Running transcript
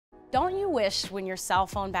Don't you wish when your cell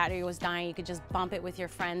phone battery was dying, you could just bump it with your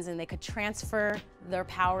friends and they could transfer their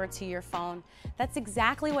power to your phone? That's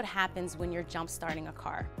exactly what happens when you're jump starting a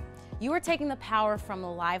car. You are taking the power from the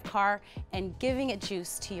live car and giving it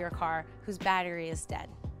juice to your car whose battery is dead.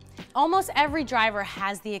 Almost every driver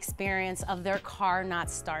has the experience of their car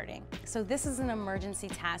not starting. So this is an emergency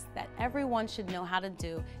task that everyone should know how to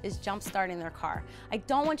do, is jump starting their car. I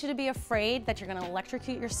don't want you to be afraid that you're going to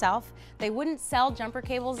electrocute yourself. They wouldn't sell jumper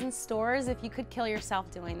cables in stores if you could kill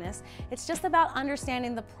yourself doing this. It's just about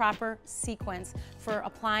understanding the proper sequence for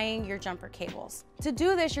applying your jumper cables. To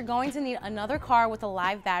do this, you're going to need another car with a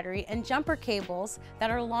live battery and jumper cables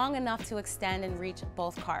that are long enough to extend and reach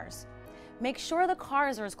both cars. Make sure the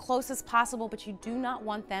cars are as close as possible, but you do not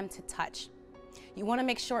want them to touch. You want to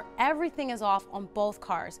make sure everything is off on both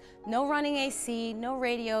cars. No running AC, no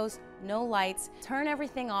radios, no lights. Turn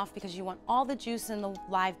everything off because you want all the juice in the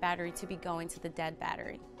live battery to be going to the dead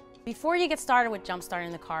battery. Before you get started with jump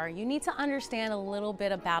starting the car, you need to understand a little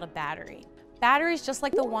bit about a battery. Batteries, just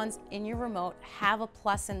like the ones in your remote, have a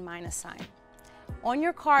plus and minus sign. On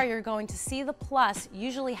your car, you're going to see the plus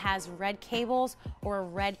usually has red cables or a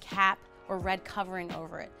red cap or red covering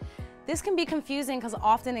over it. This can be confusing because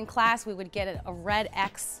often in class we would get a red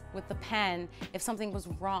X with the pen if something was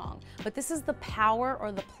wrong. But this is the power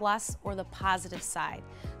or the plus or the positive side.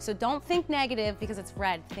 So don't think negative because it's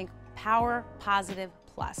red. Think power, positive,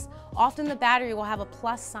 plus. Often the battery will have a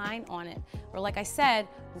plus sign on it, or like I said,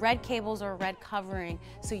 red cables or red covering,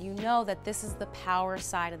 so you know that this is the power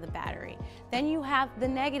side of the battery. Then you have the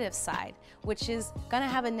negative side, which is gonna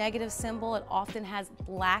have a negative symbol. It often has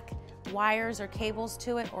black wires or cables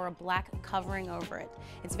to it or a black covering over it.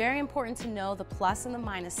 It's very important to know the plus and the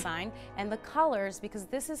minus sign and the colors because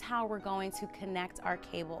this is how we're going to connect our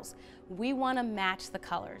cables. We want to match the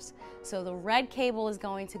colors. So the red cable is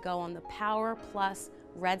going to go on the power plus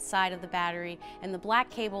red side of the battery, and the black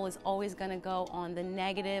cable is always going to go on the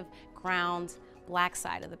negative ground black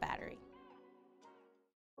side of the battery.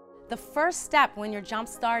 The first step when you're jump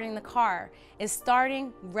starting the car is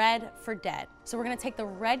starting red for dead. So we're going to take the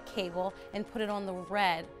red cable and put it on the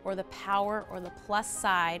red or the power or the plus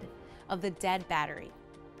side of the dead battery.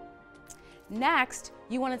 Next,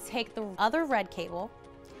 you want to take the other red cable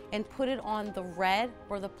and put it on the red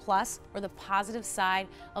or the plus or the positive side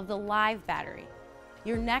of the live battery.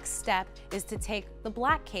 Your next step is to take the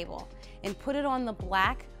black cable and put it on the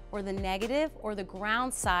black or the negative or the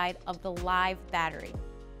ground side of the live battery.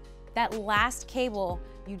 That last cable,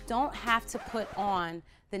 you don't have to put on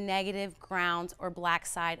the negative ground or black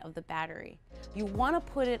side of the battery. You want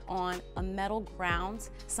to put it on a metal ground,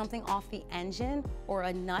 something off the engine or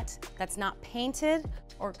a nut that's not painted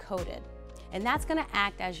or coated. And that's going to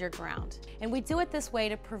act as your ground. And we do it this way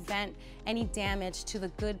to prevent any damage to the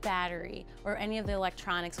good battery or any of the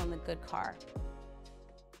electronics on the good car.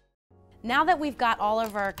 Now that we've got all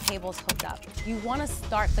of our cables hooked up, you want to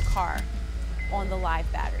start the car on the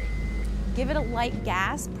live battery. Give it a light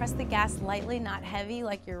gas, press the gas lightly, not heavy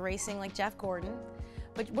like you're racing like Jeff Gordon.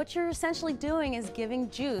 But what you're essentially doing is giving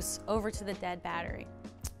juice over to the dead battery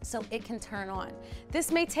so it can turn on.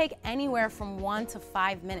 This may take anywhere from 1 to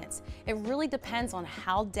 5 minutes. It really depends on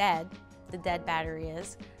how dead the dead battery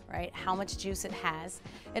is, right? How much juice it has.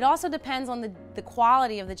 It also depends on the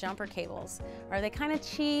quality of the jumper cables. Are they kind of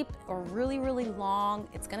cheap or really, really long?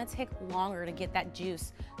 It's gonna take longer to get that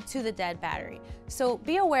juice to the dead battery. So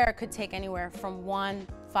be aware it could take anywhere from 1,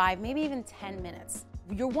 5, maybe even 10 minutes.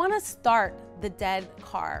 You'll wanna start the dead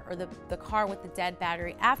car or the car with the dead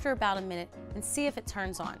battery after about a minute and see if it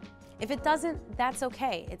turns on. If it doesn't, that's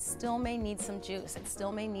okay. It still may need some juice. It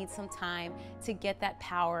still may need some time to get that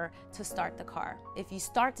power to start the car. If you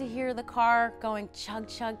start to hear the car going chug,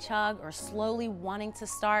 chug, chug, or slowly wanting to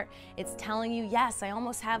start, it's telling you, yes, I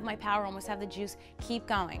almost have my power, almost have the juice, keep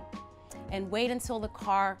going. And wait until the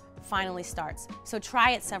car finally starts. So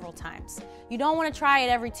try it several times. You don't want to try it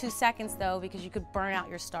every 2 seconds though, because you could burn out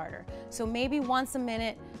your starter. So maybe once a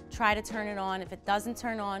minute, try to turn it on. If it doesn't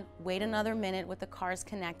turn on, wait another minute with the cars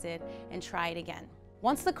connected and try it again.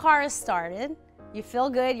 Once the car is started, you feel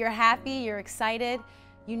good, you're happy, you're excited,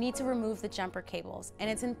 you need to remove the jumper cables. And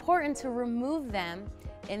it's important to remove them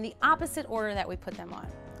in the opposite order that we put them on.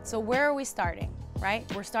 So where are we starting,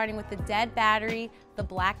 right? We're starting with the dead battery, the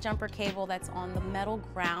black jumper cable that's on the metal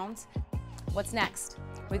ground. What's next?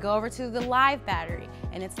 We go over to the live battery,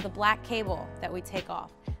 and it's the black cable that we take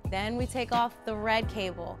off. Then we take off the red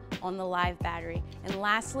cable on the live battery. And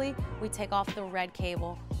lastly, we take off the red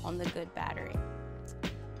cable on the good battery.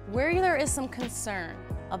 Where there is some concern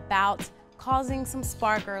about causing some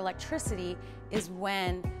spark or electricity is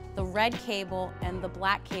when the red cable and the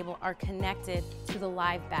black cable are connected to the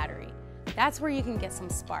live battery. That's where you can get some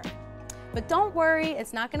spark. But don't worry,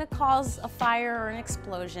 it's not going to cause a fire or an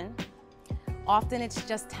explosion. Often it's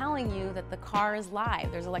just telling you that the car is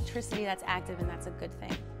live. There's electricity that's active, and that's a good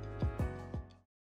thing.